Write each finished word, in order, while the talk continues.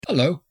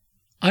Hello,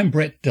 I'm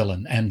Brett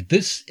Dillon, and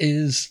this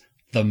is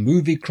The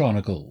Movie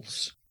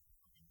Chronicles.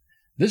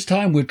 This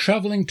time we're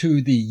travelling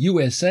to the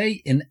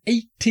USA in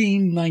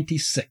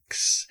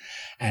 1896,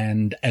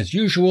 and as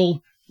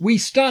usual, we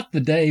start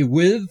the day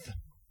with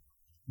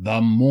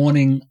The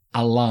Morning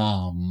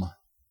Alarm,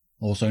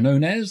 also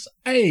known as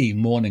A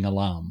Morning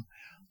Alarm,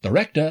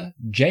 director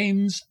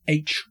James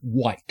H.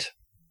 White.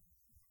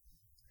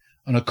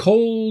 On a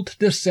cold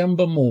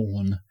December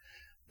morn,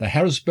 the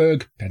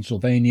Harrisburg,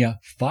 Pennsylvania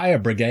Fire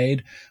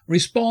Brigade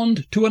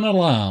respond to an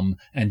alarm,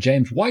 and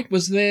James White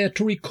was there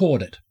to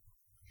record it.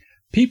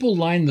 People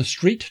line the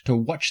street to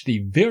watch the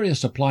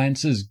various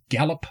appliances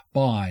gallop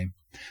by.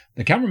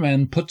 The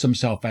cameraman puts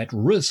himself at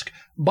risk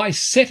by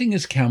setting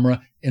his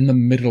camera in the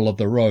middle of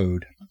the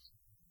road.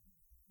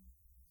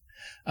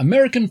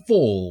 American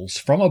Falls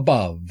from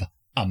Above,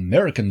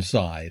 American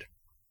Side,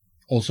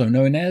 also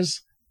known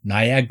as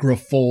Niagara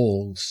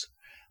Falls,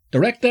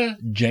 director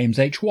James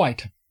H.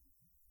 White.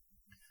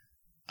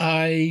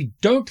 I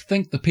don't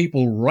think the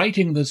people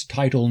writing this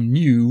title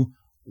knew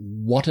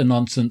what a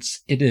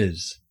nonsense it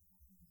is.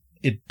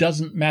 It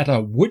doesn't matter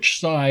which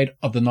side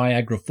of the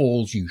Niagara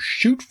Falls you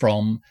shoot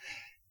from,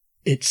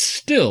 it's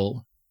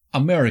still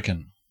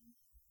American.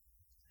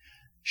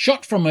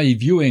 Shot from a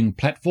viewing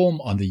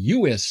platform on the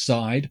US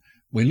side,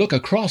 we look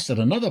across at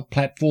another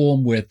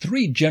platform where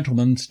three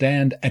gentlemen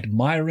stand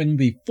admiring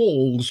the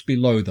falls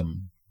below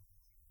them.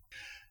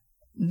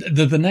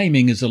 The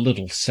naming is a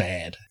little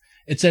sad.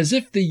 It's as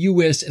if the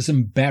US is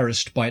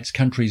embarrassed by its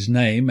country's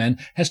name and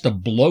has to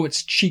blow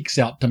its cheeks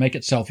out to make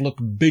itself look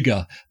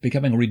bigger,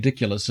 becoming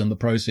ridiculous in the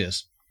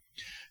process.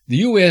 The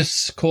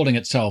US calling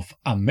itself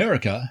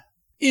America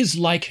is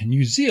like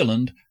New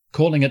Zealand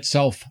calling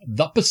itself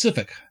the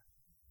Pacific.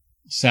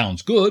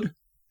 Sounds good.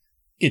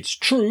 It's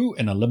true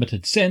in a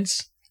limited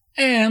sense,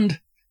 and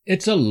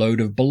it's a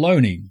load of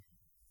baloney.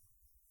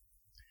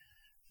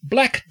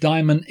 Black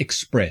Diamond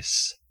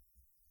Express,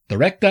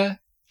 director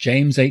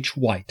James H.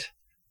 White.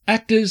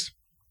 Actors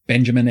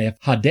Benjamin F.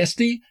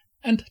 Hardesty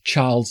and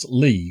Charles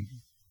Lee.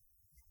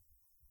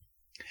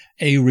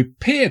 A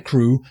repair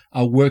crew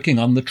are working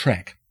on the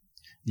track.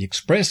 The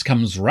express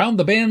comes round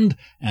the bend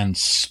and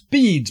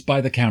speeds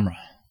by the camera.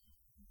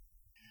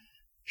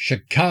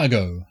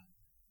 Chicago,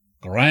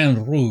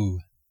 Grand Rue,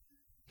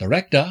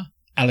 director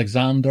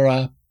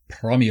Alexandra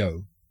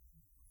Promio.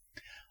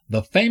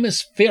 The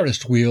famous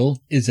Ferris wheel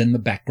is in the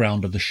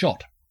background of the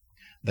shot.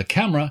 The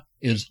camera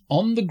is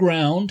on the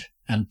ground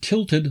and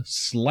tilted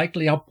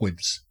slightly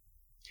upwards.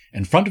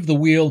 In front of the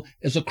wheel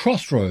is a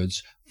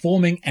crossroads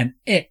forming an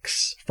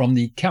X from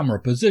the camera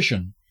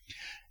position.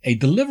 A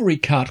delivery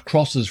cart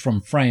crosses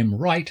from frame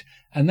right,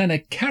 and then a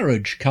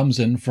carriage comes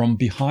in from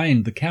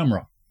behind the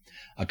camera.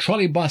 A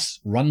trolley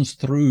bus runs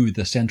through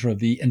the center of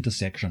the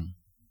intersection.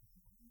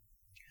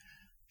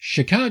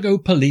 Chicago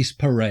Police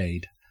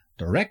Parade,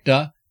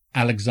 director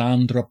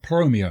Alexandra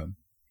Promio.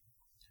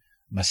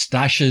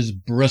 Mustaches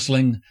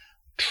bristling,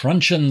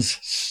 truncheons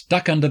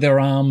stuck under their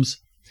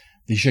arms,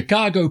 the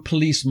Chicago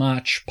police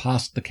march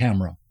past the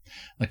camera.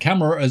 The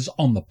camera is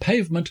on the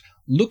pavement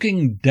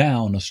looking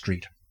down a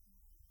street.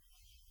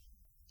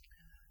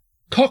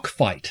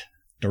 Cockfight,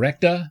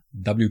 director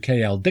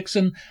W.K.L.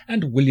 Dixon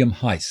and William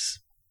Heiss.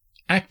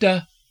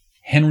 Actor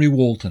Henry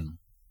Walton.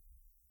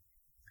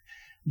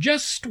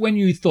 Just when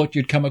you thought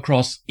you'd come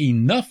across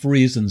enough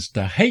reasons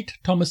to hate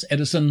Thomas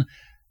Edison,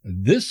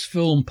 this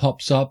film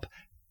pops up,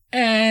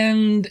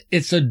 and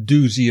it's a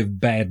doozy of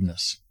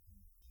badness.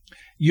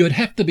 You'd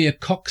have to be a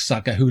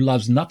cocksucker who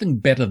loves nothing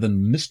better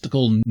than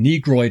mystical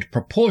negroid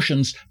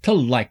proportions to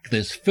like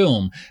this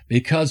film,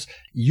 because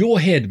your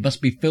head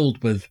must be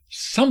filled with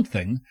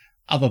something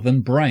other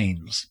than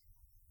brains.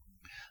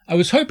 I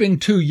was hoping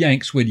two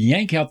Yanks would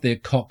yank out their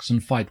cocks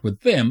and fight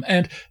with them,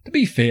 and to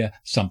be fair,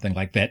 something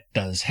like that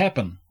does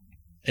happen.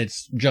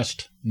 It's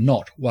just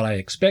not what I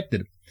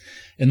expected.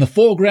 In the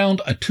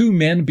foreground are two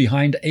men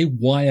behind a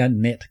wire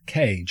net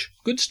cage.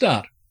 Good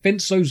start.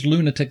 Fence those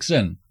lunatics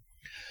in.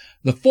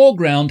 The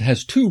foreground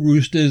has two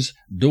roosters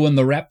doing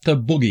the raptor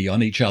boogie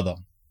on each other.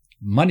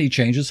 Money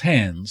changes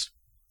hands.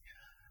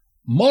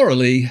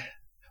 Morally,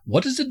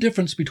 what is the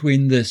difference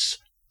between this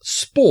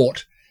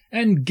sport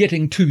and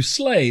getting two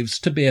slaves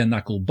to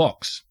bare-knuckle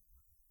box?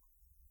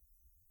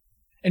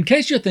 In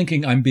case you're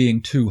thinking I'm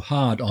being too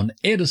hard on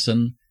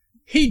Edison,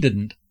 he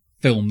didn't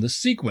film the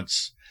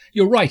sequence.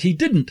 You're right, he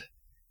didn't.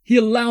 He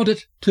allowed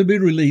it to be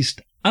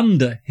released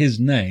under his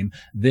name,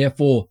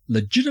 therefore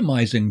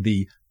legitimizing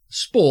the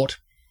sport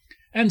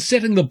and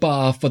setting the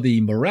bar for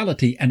the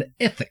morality and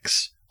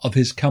ethics of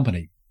his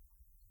company.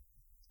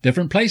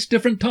 Different place,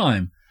 different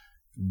time.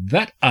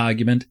 That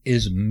argument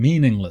is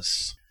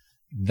meaningless.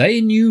 They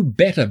knew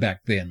better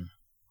back then,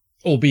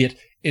 albeit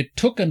it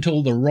took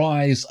until the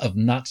rise of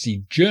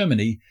Nazi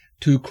Germany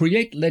to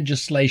create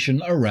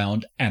legislation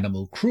around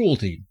animal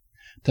cruelty,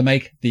 to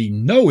make the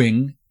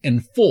knowing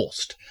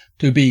enforced,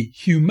 to be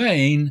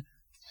humane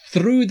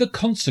through the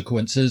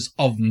consequences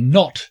of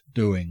not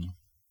doing.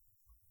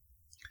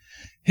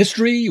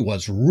 History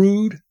was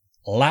rude,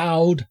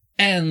 loud,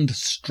 and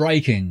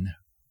striking.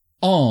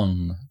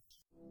 On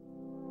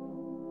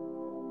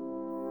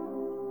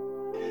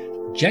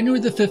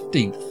January the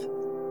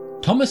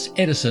 15th, Thomas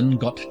Edison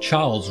got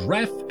Charles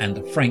Raff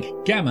and Frank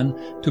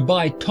Gammon to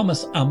buy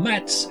Thomas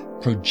Amat's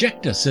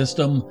projector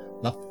system,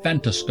 the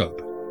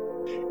Phantoscope.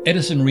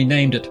 Edison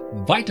renamed it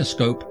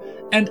Vitascope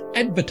and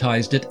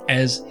advertised it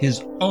as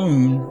his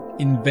own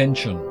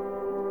invention.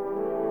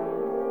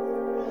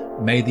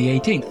 May the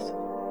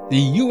 18th,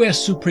 the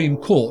US Supreme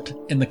Court,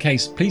 in the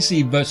case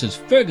Plessy versus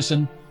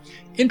Ferguson,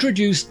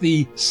 introduced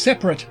the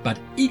separate but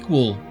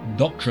equal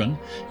doctrine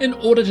in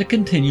order to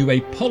continue a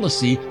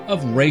policy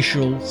of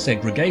racial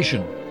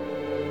segregation.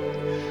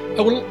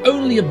 I will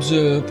only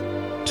observe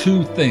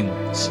two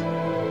things.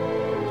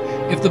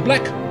 If the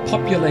black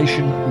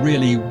population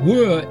really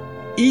were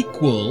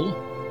equal,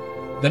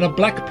 then a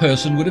black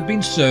person would have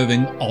been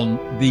serving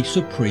on the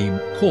Supreme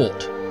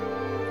Court.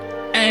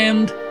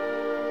 And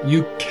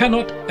you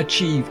cannot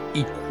achieve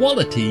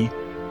equality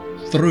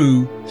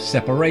through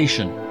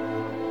separation.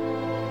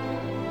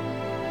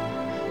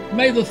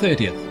 May the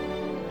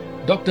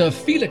 30th, Dr.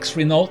 Félix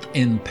Renault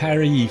in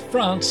Paris,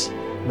 France,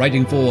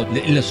 writing for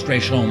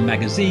L'Illustration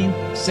magazine,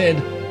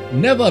 said,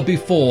 "Never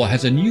before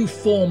has a new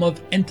form of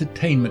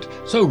entertainment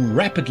so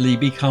rapidly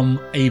become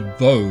a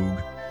vogue.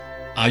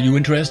 Are you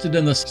interested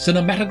in the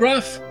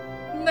cinematograph?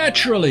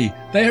 Naturally,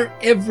 they are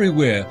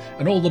everywhere,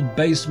 in all the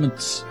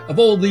basements of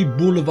all the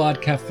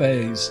boulevard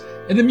cafes,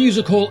 in the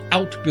music hall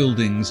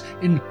outbuildings,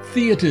 in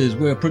theatres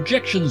where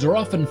projections are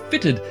often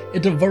fitted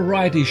into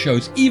variety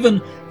shows,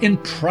 even in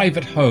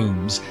private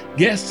homes.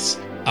 Guests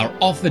are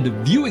offered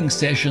viewing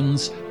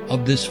sessions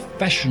of this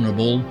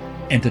fashionable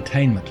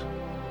entertainment."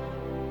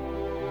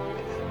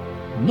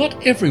 Not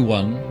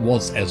everyone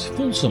was as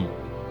fulsome.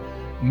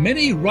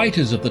 Many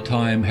writers of the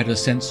time had a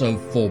sense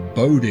of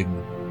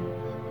foreboding.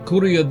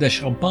 Courrier de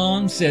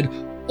Champagne said,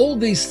 "All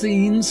these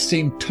scenes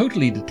seem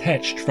totally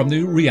detached from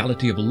the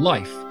reality of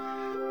life.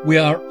 We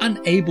are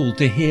unable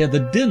to hear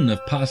the din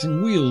of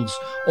passing wheels,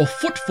 or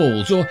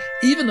footfalls, or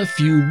even a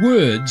few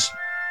words.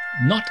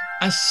 Not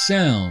a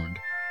sound,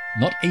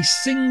 not a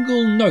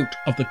single note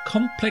of the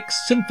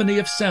complex symphony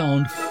of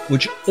sound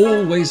which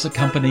always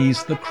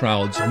accompanies the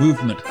crowd's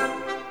movement."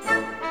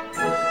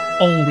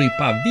 Henri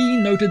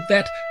Pavie noted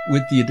that,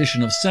 with the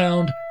addition of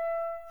sound,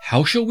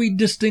 how shall we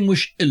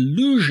distinguish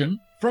illusion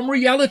from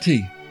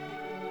reality?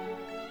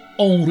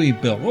 Henri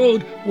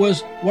Béraud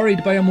was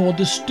worried by a more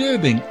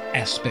disturbing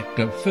aspect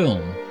of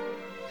film.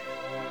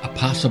 A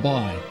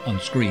passerby on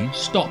screen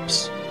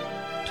stops,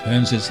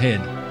 turns his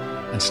head,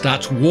 and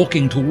starts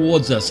walking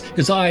towards us,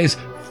 his eyes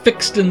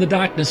fixed in the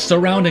darkness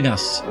surrounding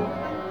us.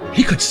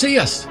 He could see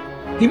us!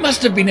 He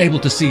must have been able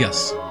to see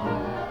us!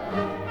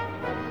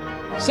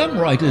 Some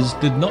writers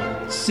did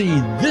not see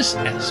this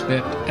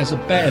aspect as a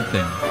bad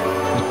thing.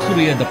 Le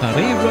Courrier de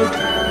Paris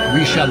wrote,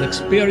 "We shall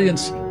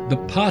experience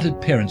departed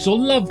parents or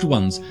loved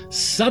ones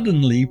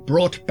suddenly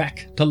brought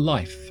back to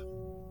life."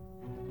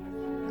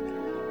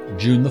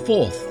 June the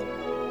 4th,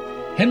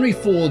 Henry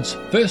Ford's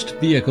first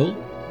vehicle,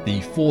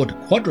 the Ford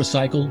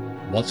Quadricycle,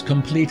 was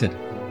completed.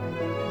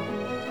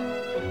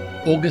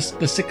 August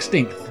the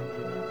 16th,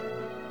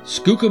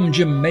 Skookum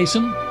Jim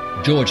Mason,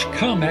 George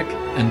Carmack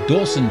and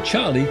Dawson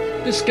Charlie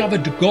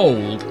discovered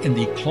gold in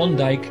the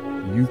Klondike,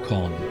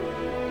 Yukon.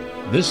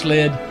 This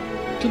led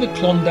to the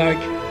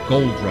Klondike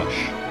Gold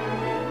Rush.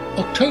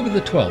 October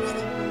the 12th,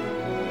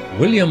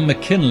 William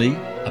McKinley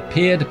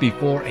appeared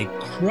before a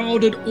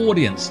crowded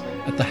audience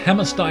at the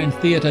Hammerstein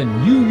Theatre,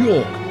 New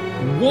York,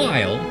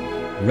 while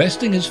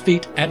resting his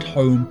feet at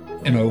home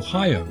in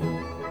Ohio.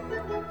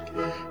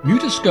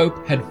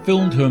 Mutoscope had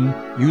filmed him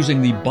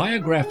using the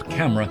Biograph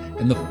camera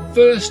in the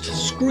first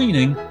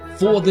screening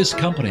for this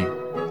company.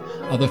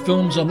 Other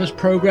films on this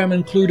program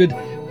included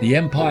The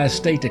Empire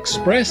State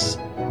Express,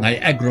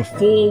 Niagara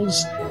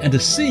Falls, and a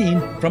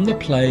scene from the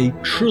play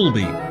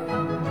Trilby.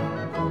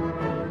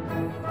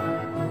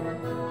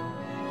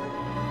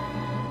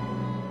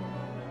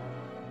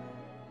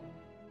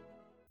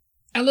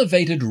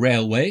 Elevated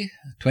Railway,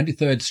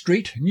 23rd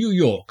Street, New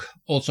York,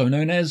 also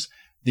known as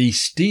the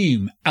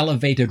Steam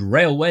Elevated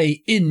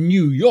Railway in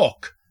New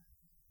York,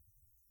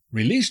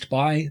 released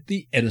by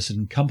the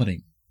Edison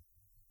Company.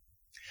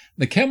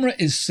 The camera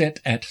is set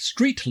at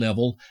street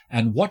level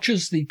and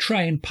watches the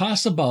train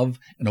pass above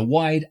in a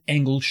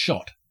wide-angle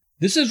shot.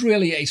 This is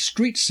really a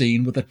street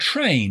scene with a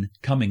train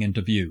coming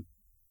into view.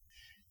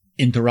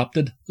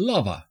 Interrupted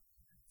Lover,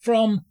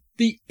 from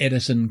the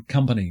Edison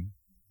Company.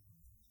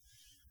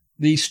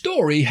 The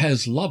story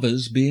has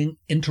lovers being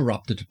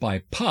interrupted by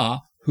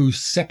Pa, who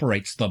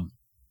separates them.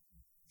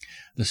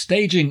 The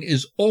staging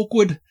is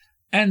awkward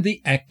and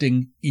the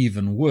acting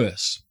even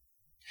worse.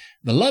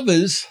 The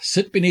lovers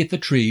sit beneath the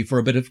tree for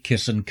a bit of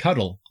kiss and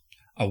cuddle.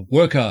 A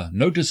worker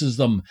notices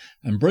them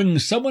and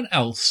brings someone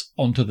else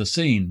onto the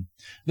scene.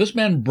 This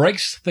man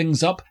breaks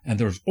things up and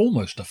there's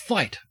almost a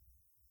fight.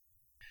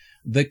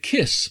 The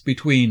kiss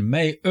between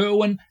May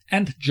Irwin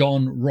and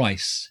John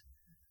Rice.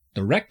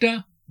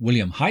 Director,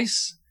 William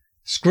Heiss.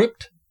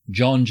 Script,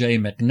 John J.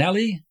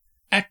 McNally.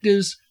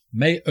 Actors,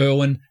 May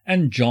Irwin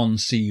and John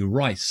C.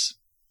 Rice.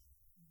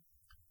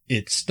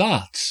 It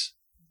starts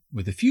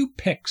with a few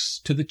pecks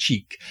to the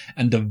cheek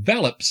and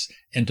develops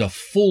into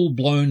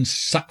full-blown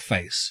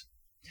suckface.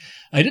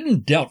 I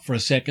didn't doubt for a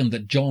second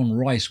that John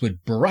Rice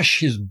would brush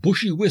his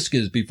bushy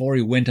whiskers before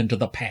he went into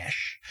the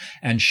pash,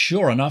 and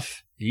sure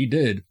enough, he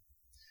did.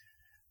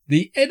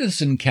 The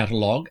Edison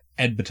catalogue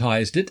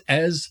advertised it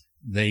as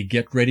 "They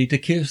get ready to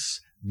kiss,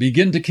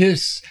 begin to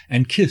kiss,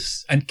 and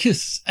kiss, and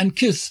kiss, and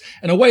kiss,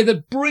 in a way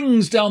that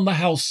brings down the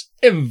house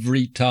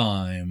every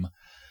time."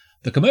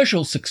 The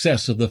commercial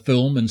success of the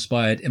film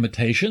inspired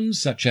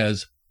imitations such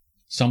as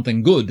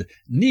Something Good,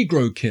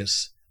 Negro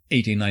Kiss,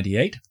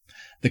 1898,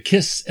 The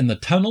Kiss in the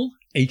Tunnel,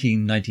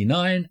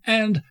 1899,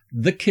 and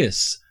The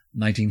Kiss,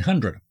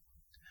 1900.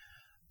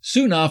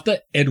 Soon after,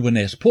 Edwin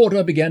S.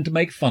 Porter began to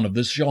make fun of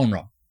this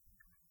genre.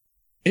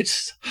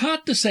 It's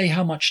hard to say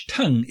how much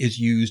tongue is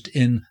used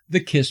in The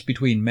Kiss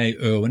between May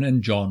Irwin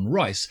and John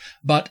Rice,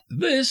 but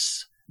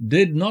this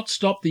did not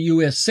stop the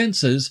US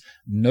censors,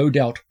 no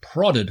doubt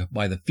prodded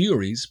by the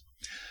Furies,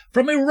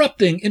 from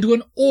erupting into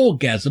an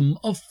orgasm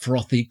of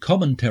frothy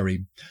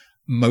commentary,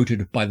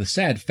 moted by the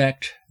sad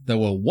fact they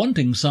were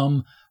wanting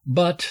some,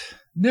 but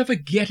never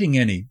getting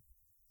any.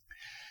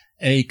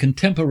 A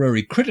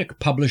contemporary critic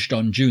published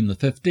on June the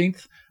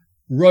 15th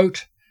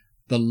wrote,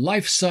 "The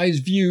life-size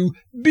view,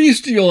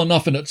 bestial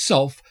enough in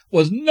itself,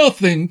 was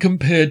nothing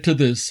compared to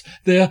this.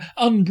 Their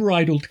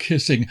unbridled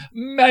kissing,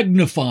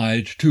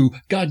 magnified to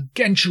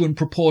gargantuan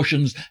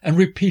proportions and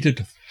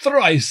repeated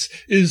thrice,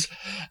 is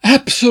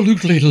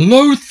absolutely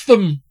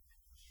loathsome."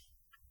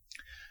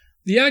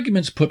 The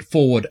arguments put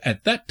forward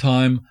at that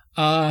time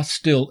are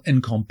still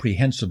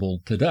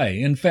incomprehensible today.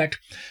 In fact,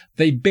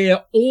 they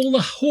bear all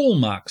the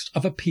hallmarks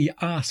of a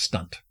PR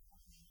stunt.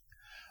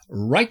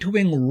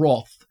 Right-wing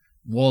wrath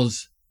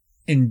was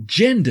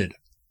engendered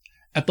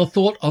at the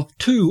thought of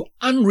two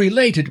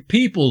unrelated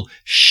people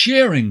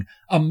sharing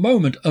a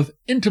moment of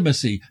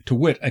intimacy, to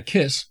wit, a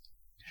kiss,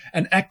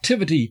 an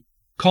activity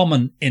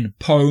common in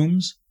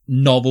poems,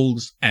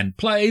 novels, and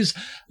plays,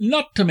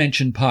 not to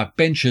mention park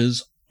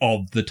benches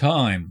of the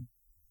time.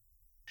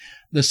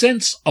 The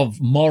sense of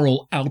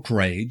moral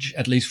outrage,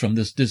 at least from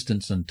this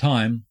distance and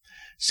time,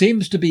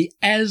 seems to be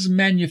as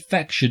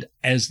manufactured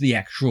as the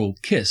actual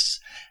kiss,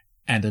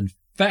 and in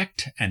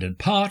fact and in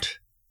part,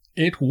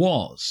 it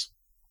was.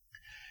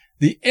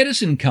 The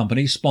Edison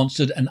Company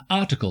sponsored an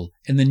article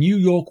in the New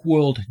York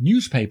World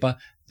newspaper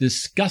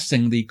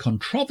discussing the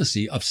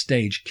controversy of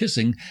stage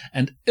kissing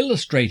and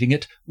illustrating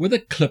it with a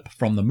clip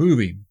from the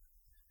movie.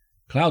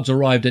 Crowds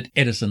arrived at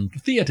Edison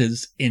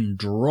theaters in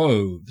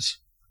droves.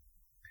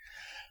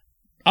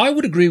 I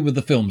would agree with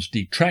the film's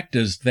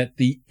detractors that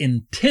the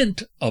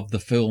intent of the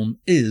film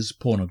is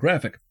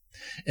pornographic.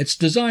 It's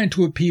designed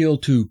to appeal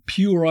to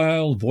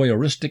puerile,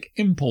 voyeuristic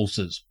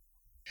impulses.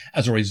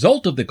 As a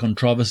result of the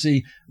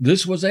controversy,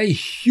 this was a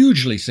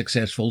hugely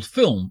successful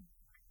film.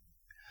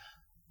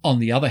 On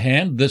the other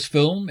hand, this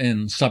film,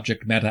 in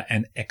subject matter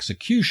and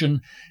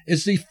execution,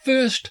 is the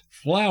first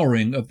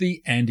flowering of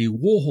the Andy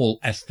Warhol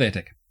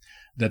aesthetic,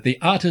 that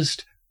the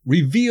artist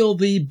reveal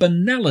the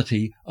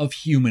banality of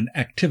human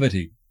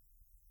activity.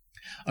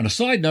 On a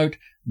side note,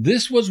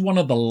 this was one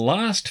of the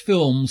last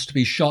films to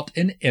be shot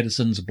in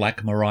Edison's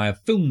Black Maria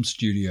film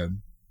studio.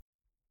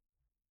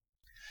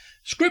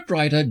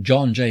 Scriptwriter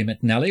John J.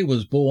 McNally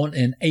was born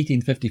in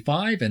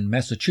 1855 in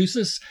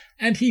Massachusetts,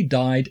 and he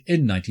died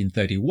in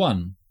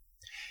 1931.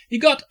 He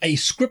got a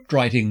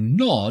scriptwriting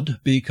nod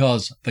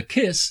because The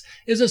Kiss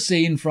is a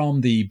scene from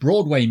the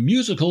Broadway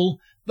musical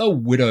The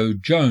Widow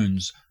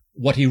Jones,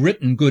 what he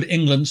writ in good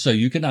England so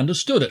you can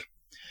understood it.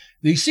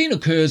 The scene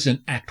occurs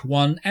in Act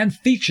 1 and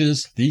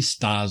features the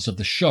stars of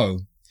the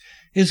show.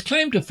 His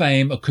claim to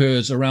fame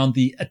occurs around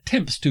the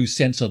attempts to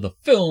censor the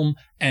film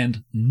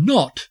and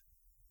not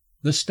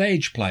the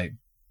stage play.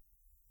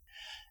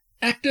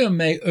 Actor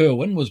May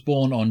Irwin was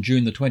born on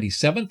June the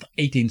 27th,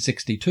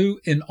 1862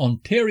 in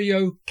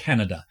Ontario,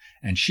 Canada,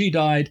 and she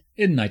died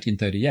in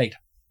 1938.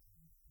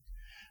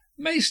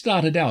 May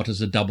started out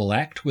as a double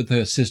act with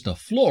her sister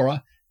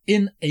Flora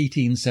in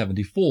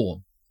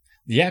 1874.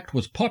 The act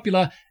was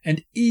popular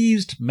and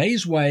eased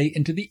May's way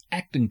into the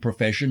acting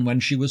profession when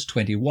she was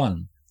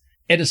 21.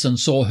 Edison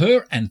saw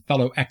her and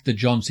fellow actor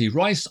John C.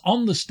 Rice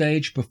on the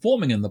stage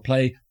performing in the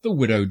play The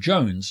Widow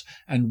Jones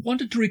and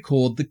wanted to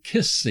record the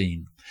kiss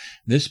scene.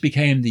 This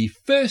became the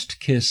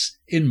first kiss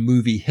in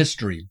movie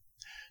history.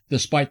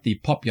 Despite the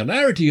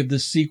popularity of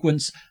this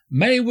sequence,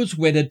 May was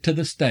wedded to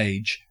the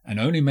stage and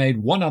only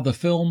made one other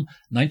film,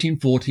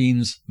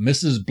 1914's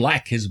Mrs.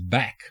 Black is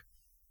Back.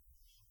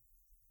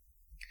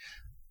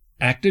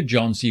 Actor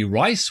John C.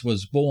 Rice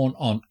was born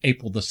on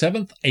April the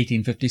 7th,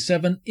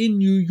 1857 in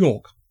New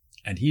York,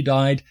 and he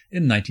died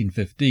in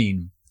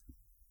 1915.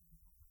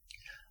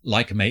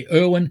 Like May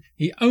Irwin,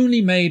 he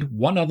only made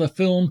one other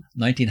film,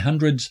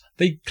 1900's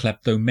The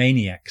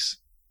Kleptomaniacs.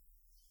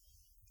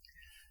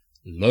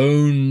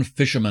 Lone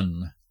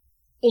Fisherman,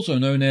 also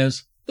known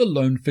as The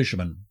Lone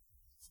Fisherman.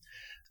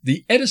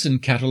 The Edison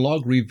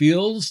catalogue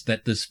reveals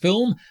that this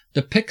film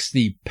depicts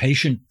the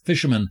patient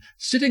fisherman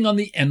sitting on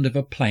the end of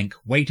a plank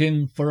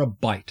waiting for a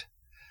bite.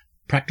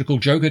 Practical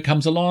Joker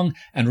comes along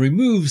and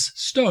removes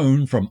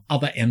stone from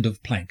other end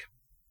of plank.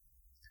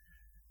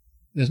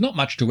 There's not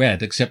much to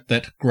add except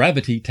that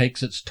gravity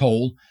takes its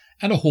toll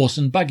and a horse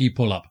and buggy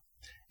pull up.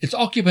 Its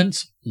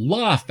occupants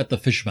laugh at the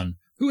fisherman,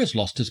 who has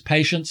lost his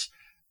patience.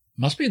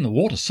 Must be in the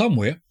water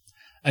somewhere.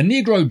 A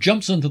Negro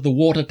jumps into the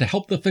water to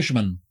help the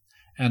fisherman.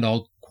 And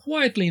I'll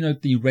quietly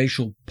note the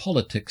racial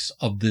politics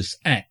of this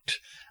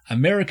act.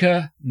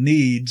 America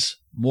needs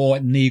more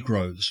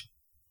Negroes.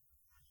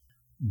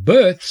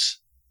 Births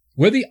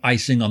were the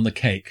icing on the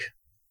cake.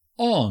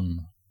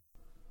 On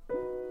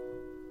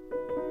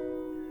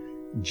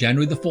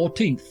January the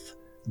 14th,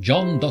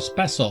 John Dos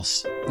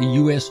Passos, the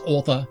US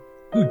author,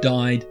 who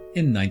died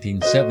in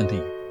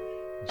 1970.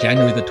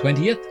 January the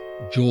 20th,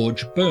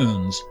 George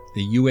Burns,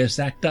 the US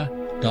actor,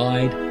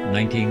 died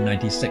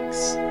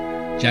 1996.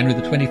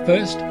 January the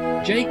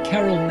 21st, J.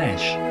 Carrol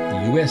Naish,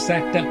 the US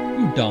actor,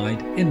 who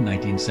died in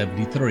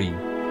 1973.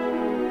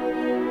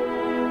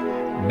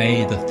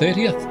 May the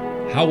 30th,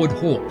 Howard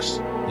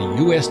Hawks,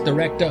 the US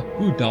director,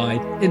 who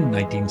died in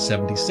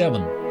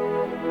 1977.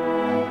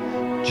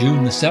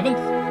 June the 7th,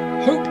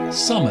 Hope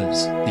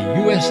Summers,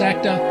 the US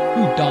actor,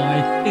 who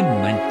died in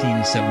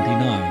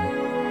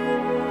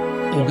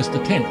 1979. August the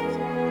 10th,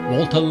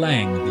 Walter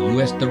Lang, the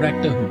US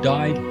director, who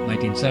died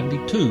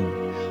 1972.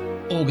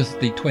 August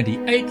the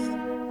 28th,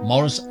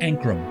 Morris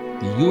Ankrum,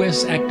 the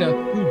US actor,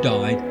 who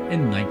died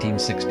in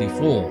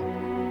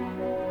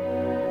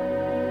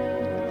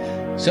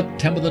 1964.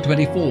 September the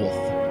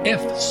 24th,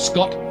 F.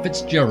 Scott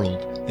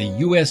Fitzgerald, the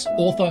US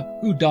author,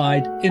 who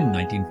died in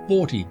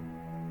 1940.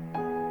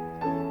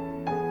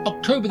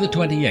 October the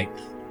 28th,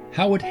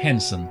 Howard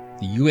Hanson,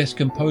 the US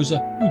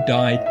composer, who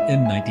died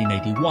in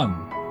 1981.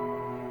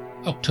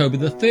 October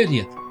the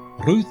 30th,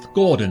 Ruth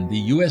Gordon,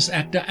 the US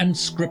actor and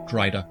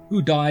scriptwriter,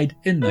 who died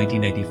in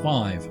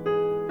 1985.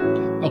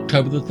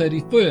 October the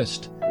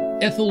 31st,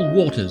 Ethel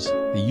Waters,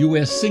 the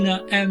US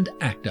singer and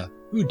actor,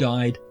 who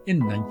died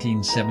in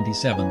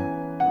 1977.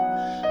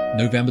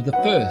 November the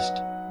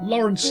 1st,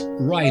 Lawrence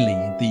Riley,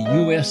 the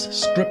US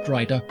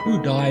scriptwriter, who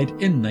died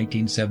in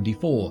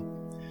 1974.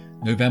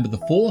 November the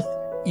 4th,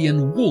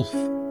 Ian Wolfe,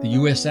 the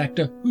US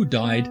actor, who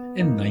died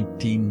in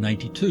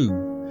 1992.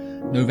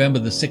 November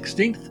the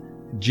 16th,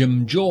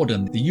 Jim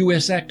Jordan, the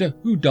US actor,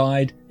 who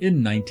died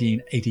in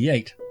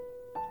 1988.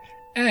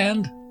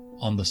 And,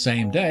 on the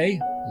same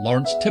day,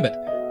 Lawrence Tibbett,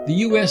 the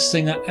US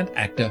singer and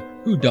actor,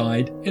 who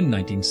died in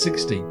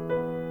 1960.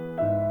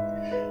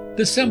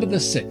 December the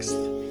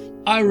 6th,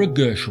 Ira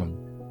Gershwin,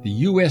 the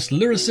US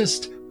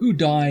lyricist, who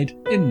died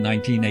in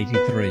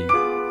 1983.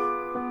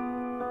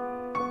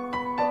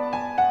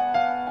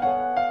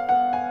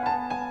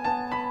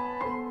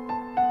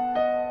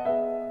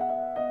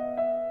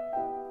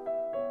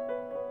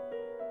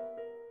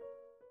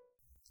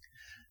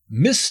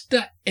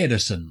 Mr.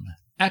 Edison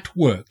at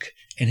work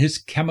in his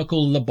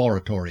chemical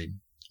laboratory.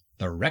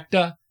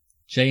 Director,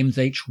 James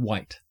H.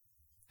 White.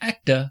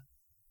 Actor,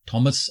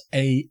 Thomas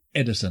A.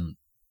 Edison.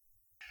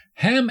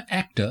 Ham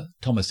actor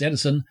Thomas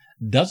Edison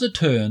does a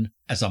turn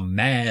as a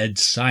mad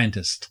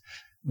scientist.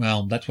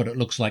 Well, that's what it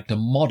looks like to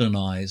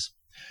modernize.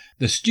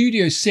 The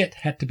studio set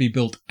had to be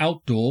built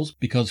outdoors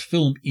because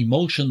film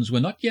emulsions were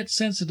not yet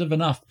sensitive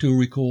enough to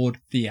record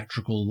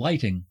theatrical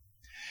lighting.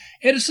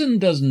 Edison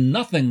does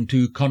nothing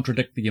to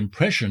contradict the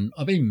impression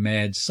of a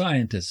mad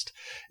scientist,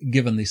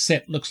 given the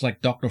set looks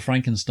like Dr.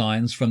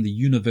 Frankenstein's from the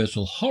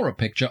Universal horror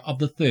picture of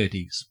the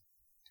 30s.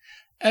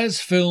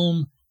 As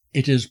film,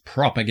 it is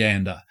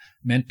propaganda,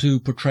 meant to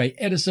portray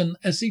Edison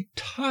as a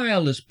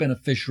tireless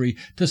beneficiary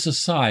to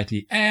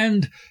society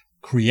and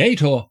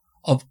creator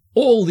of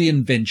all the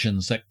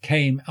inventions that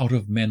came out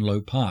of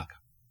Menlo Park.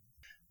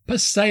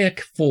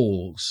 Passaic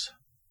Falls,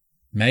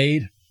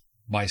 made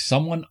by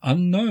someone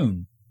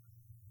unknown.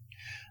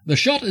 The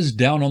shot is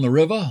down on the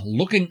river,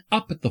 looking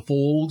up at the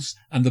falls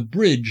and the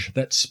bridge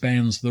that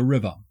spans the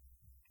river.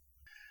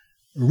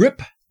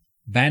 Rip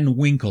Van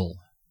Winkle,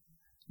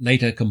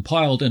 later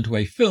compiled into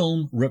a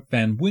film, Rip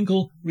Van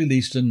Winkle,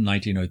 released in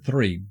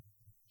 1903.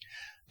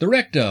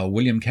 Director,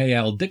 William K.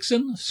 L.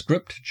 Dixon.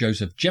 Script,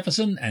 Joseph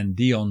Jefferson and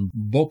Dion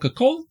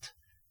Boucicault.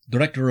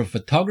 Director of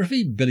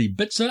photography, Billy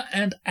Bitzer,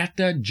 and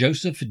actor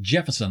Joseph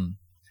Jefferson.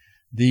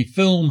 The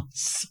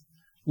films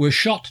were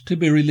shot to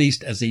be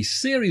released as a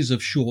series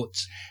of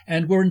shorts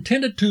and were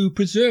intended to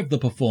preserve the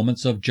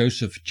performance of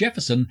Joseph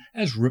Jefferson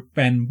as Rip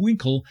Van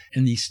Winkle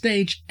in the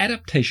stage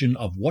adaptation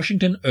of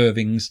Washington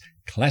Irving's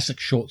classic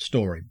short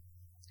story.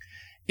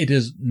 It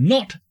is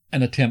not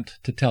an attempt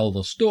to tell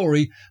the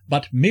story,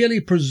 but merely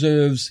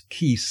preserves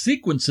key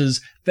sequences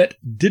that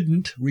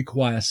didn't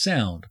require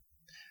sound.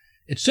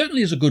 It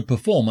certainly is a good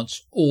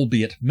performance,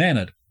 albeit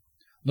mannered.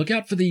 Look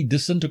out for the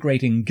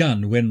disintegrating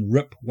gun when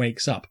Rip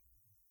wakes up.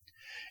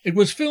 It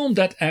was filmed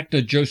at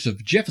actor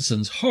Joseph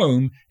Jefferson's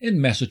home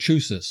in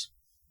Massachusetts.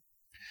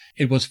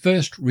 It was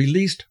first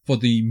released for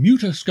the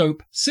Mutoscope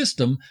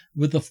system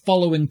with the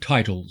following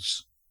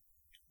titles: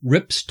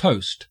 Rip's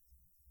Toast,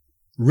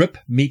 Rip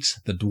Meets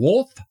the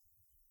Dwarf,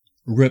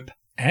 Rip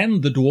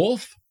and the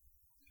Dwarf,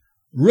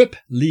 Rip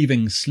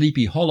Leaving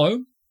Sleepy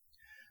Hollow,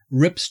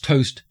 Rip's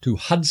Toast to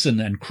Hudson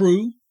and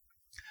Crew,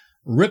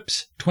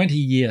 Rip's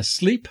 20-Year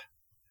Sleep,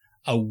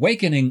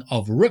 Awakening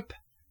of Rip,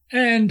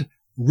 and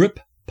Rip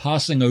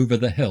Passing Over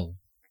the Hill.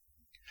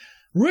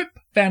 Rip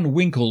Van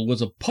Winkle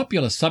was a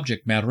popular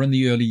subject matter in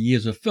the early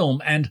years of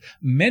film, and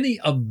many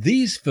of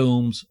these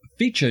films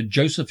featured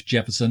Joseph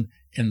Jefferson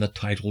in the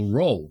title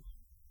role.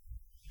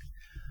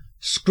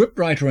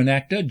 Scriptwriter and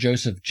actor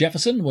Joseph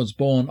Jefferson was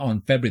born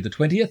on February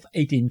 20th,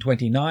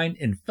 1829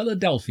 in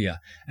Philadelphia,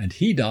 and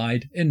he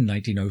died in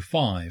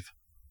 1905.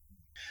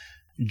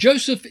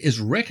 Joseph is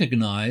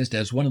recognized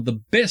as one of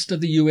the best of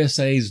the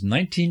USA's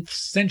 19th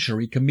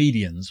century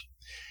comedians.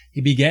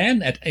 He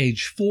began at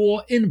age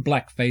 4 in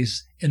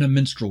blackface in a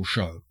minstrel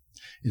show.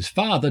 His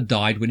father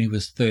died when he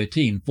was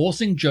 13,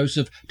 forcing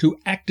Joseph to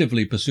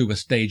actively pursue a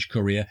stage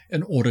career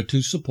in order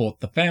to support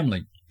the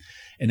family.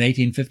 In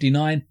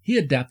 1859, he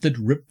adapted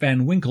Rip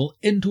Van Winkle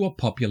into a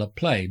popular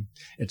play,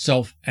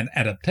 itself an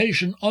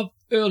adaptation of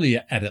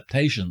earlier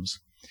adaptations.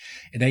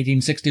 In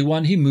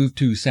 1861, he moved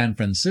to San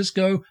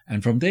Francisco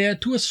and from there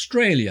to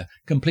Australia,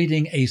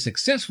 completing a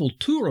successful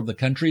tour of the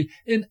country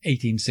in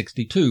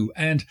 1862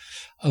 and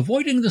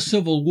avoiding the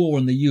Civil War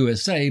in the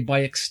USA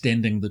by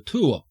extending the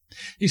tour.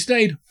 He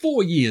stayed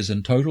 4 years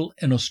in total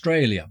in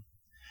Australia.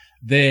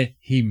 There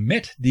he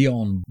met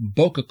Dion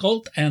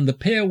Boucicault, and the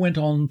pair went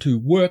on to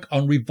work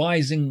on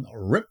revising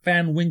Rip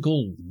Van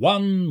Winkle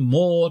one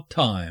more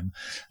time.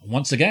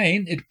 Once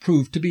again, it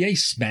proved to be a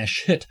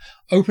smash hit,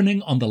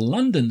 opening on the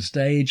London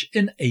stage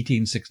in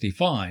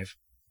 1865.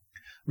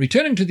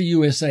 Returning to the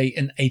USA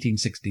in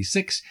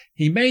 1866,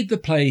 he made the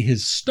play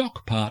his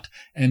stock part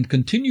and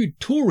continued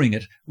touring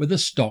it with a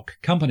stock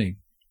company.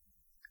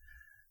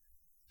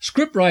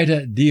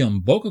 Scriptwriter Dion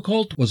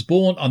Boucicault was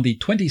born on the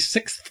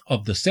 26th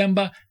of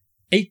December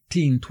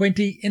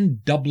 1820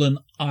 in Dublin,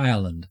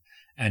 Ireland,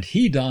 and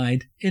he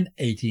died in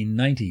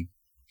 1890.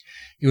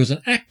 He was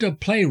an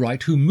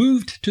actor-playwright who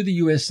moved to the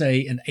USA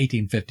in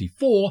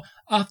 1854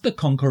 after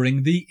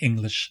conquering the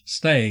English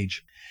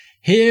stage.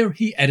 Here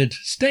he added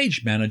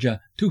stage manager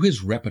to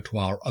his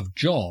repertoire of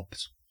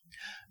jobs.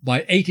 By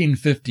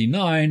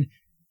 1859,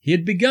 he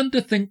had begun to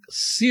think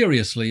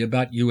seriously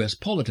about U.S.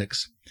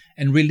 politics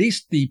and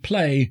released the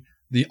play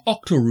The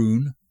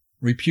Octoroon,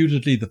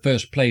 reputedly the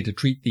first play to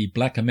treat the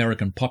black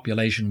American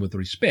population with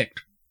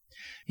respect.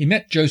 He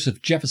met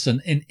Joseph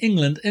Jefferson in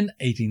England in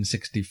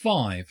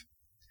 1865.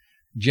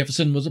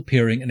 Jefferson was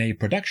appearing in a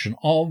production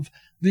of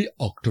The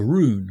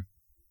Octoroon.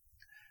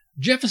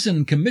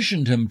 Jefferson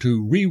commissioned him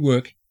to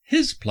rework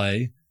his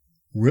play,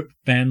 Rip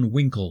Van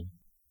Winkle.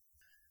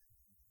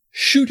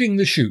 Shooting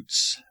the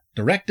Chutes,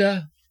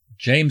 director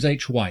James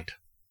H. White.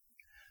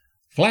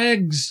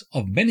 Flags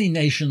of many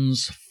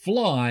nations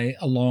fly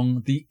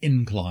along the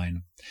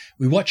incline.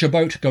 We watch a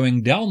boat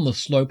going down the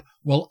slope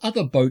while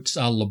other boats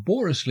are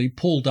laboriously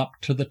pulled up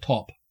to the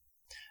top.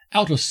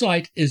 Out of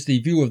sight is the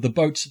view of the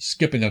boats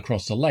skipping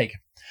across the lake.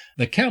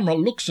 The camera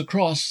looks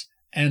across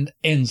and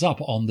ends up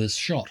on this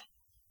shot.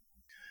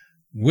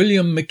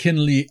 William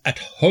McKinley at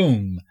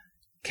Home,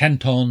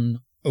 Canton,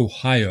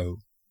 Ohio.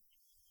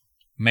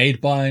 Made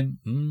by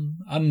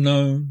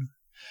unknown.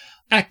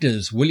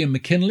 Actors William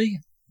McKinley,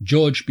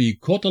 George B.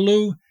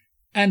 Cortelyou,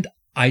 and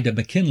Ida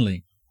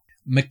McKinley.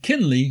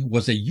 McKinley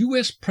was a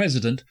U.S.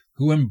 president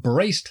who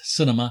embraced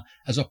cinema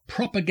as a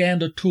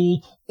propaganda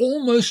tool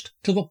almost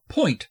to the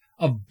point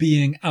of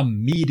being a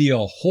media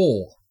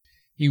whore.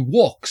 He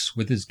walks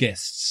with his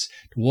guests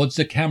towards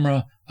the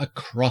camera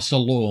across a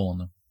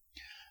lawn.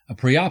 A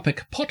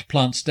Priapic pot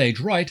plant stage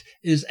right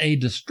is a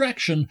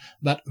distraction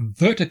that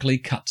vertically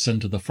cuts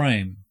into the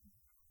frame.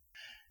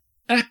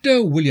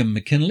 Actor William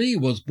McKinley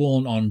was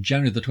born on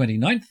January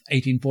 29,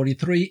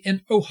 1843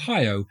 in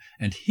Ohio,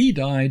 and he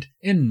died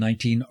in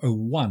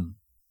 1901.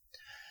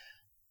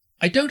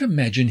 I don't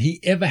imagine he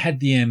ever had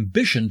the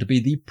ambition to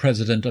be the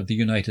President of the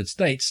United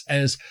States,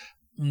 as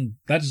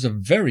that is a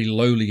very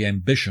lowly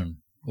ambition.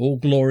 All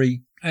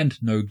glory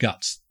and no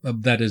guts.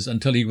 That is,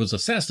 until he was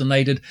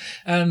assassinated,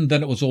 and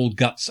then it was all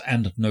guts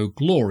and no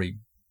glory.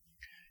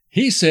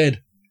 He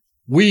said,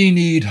 "We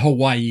need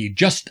Hawaii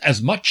just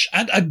as much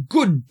and a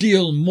good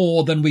deal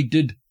more than we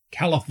did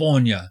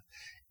California.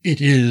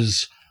 It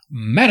is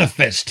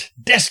manifest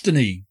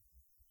destiny."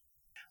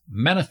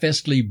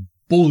 Manifestly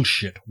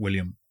bullshit,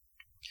 William.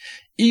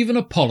 Even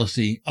a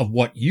policy of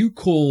what you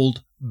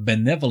called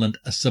benevolent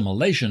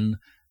assimilation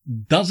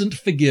doesn't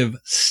forgive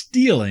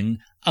stealing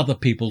other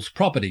people's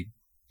property.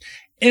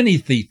 Any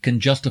thief can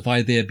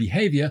justify their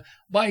behavior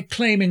by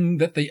claiming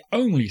that they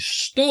only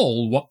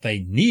stole what they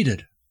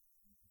needed.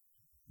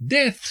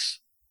 Deaths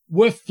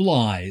were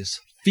flies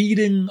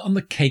feeding on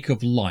the cake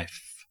of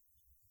life.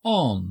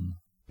 On.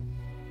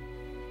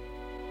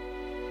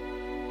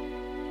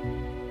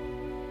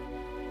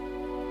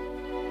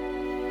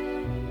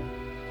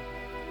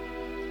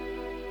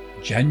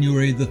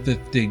 January the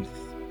 15th.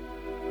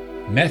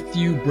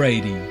 Matthew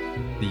Brady,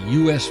 the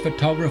U.S.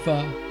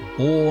 photographer,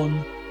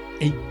 born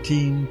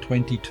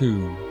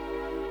 1822.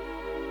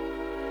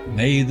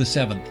 May the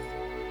 7th.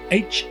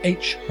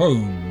 H.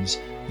 Holmes,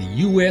 the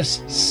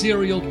U.S.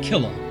 serial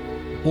killer,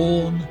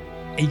 born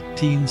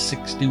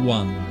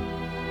 1861.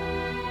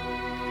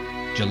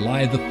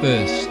 July the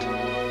 1st,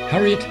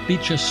 Harriet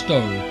Beecher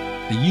Stowe,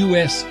 the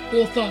U.S.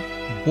 author,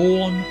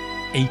 born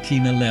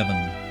 1811.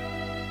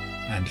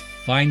 And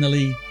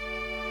finally,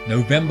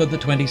 November the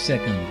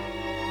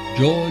 22nd,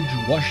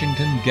 George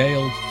Washington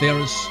Gale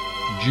Ferris,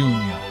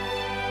 Jr.,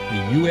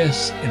 the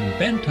U.S.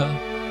 inventor,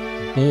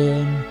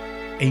 born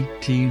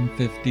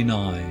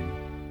 1859.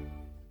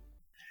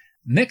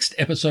 Next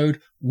episode,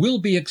 we'll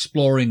be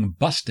exploring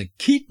Buster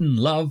Keaton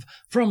love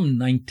from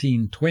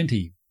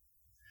 1920.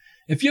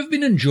 If you've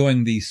been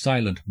enjoying the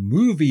silent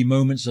movie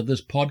moments of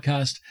this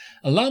podcast,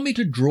 allow me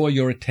to draw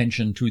your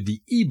attention to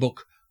the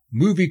ebook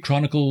Movie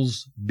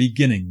Chronicles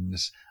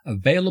Beginnings,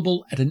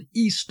 available at an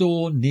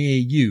e-store near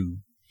you.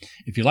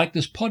 If you like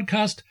this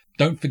podcast,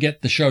 don't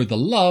forget to show the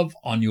love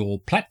on your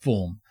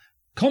platform.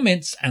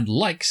 Comments and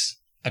likes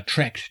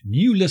attract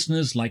new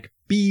listeners like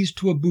bees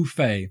to a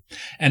buffet.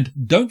 And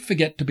don't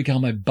forget to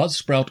become a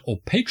Buzzsprout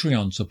or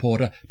Patreon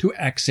supporter to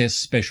access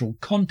special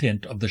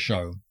content of the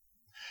show.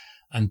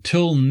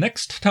 Until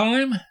next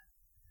time,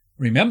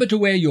 remember to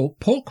wear your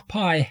pork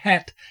pie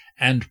hat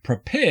and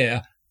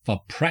prepare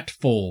for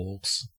pratfalls.